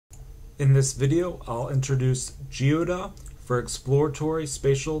In this video, I'll introduce GeoDa for exploratory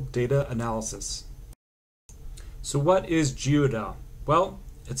spatial data analysis. So what is GeoDa? Well,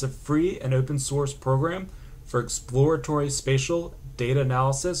 it's a free and open source program for exploratory spatial data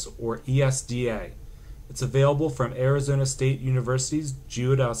analysis, or ESDA. It's available from Arizona State University's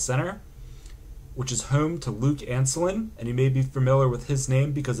GeoDa Center, which is home to Luke Anselin, and you may be familiar with his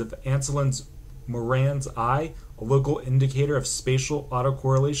name because of Anselin's Moran's eye, a local indicator of spatial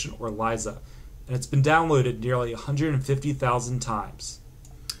autocorrelation, or LISA, and it's been downloaded nearly 150,000 times.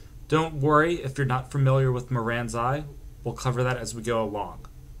 Don't worry if you're not familiar with Moran's eye, we'll cover that as we go along.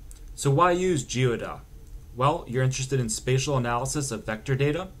 So why use GeoDa? Well, you're interested in spatial analysis of vector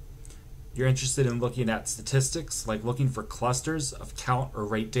data. You're interested in looking at statistics, like looking for clusters of count or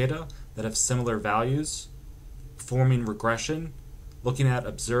rate data that have similar values, performing regression, looking at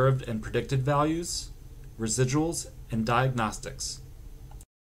observed and predicted values, residuals, and diagnostics.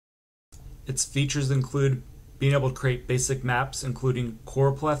 Its features include being able to create basic maps, including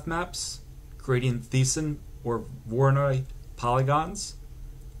choropleth maps, creating Thiessen or Voronoi polygons,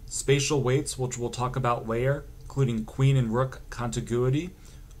 spatial weights, which we'll talk about later, including queen and rook contiguity,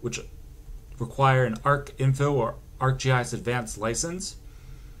 which require an ArcInfo or ArcGIS Advanced license,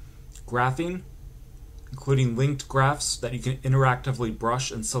 graphing, including linked graphs that you can interactively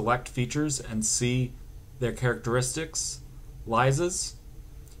brush and select features and see their characteristics, LISAs,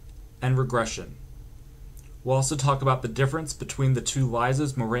 and regression. We'll also talk about the difference between the two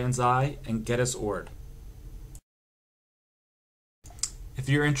LISAs, Moran's eye and Geddes-Ord. If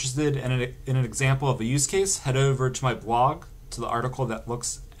you're interested in an example of a use case, head over to my blog to the article that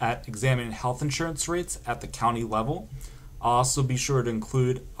looks at examining health insurance rates at the county level. I'll also be sure to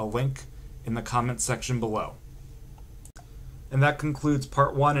include a link in the comments section below. And that concludes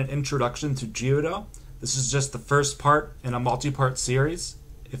part 1, an introduction to GeoDa. This is just the first part in a multi-part series.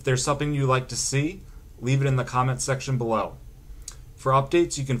 If there's something you'd like to see, leave it in the comments section below. For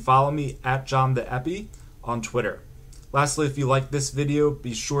updates, you can follow me at John the Epi on Twitter. Lastly, if you like this video,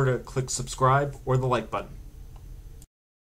 be sure to click subscribe or the like button.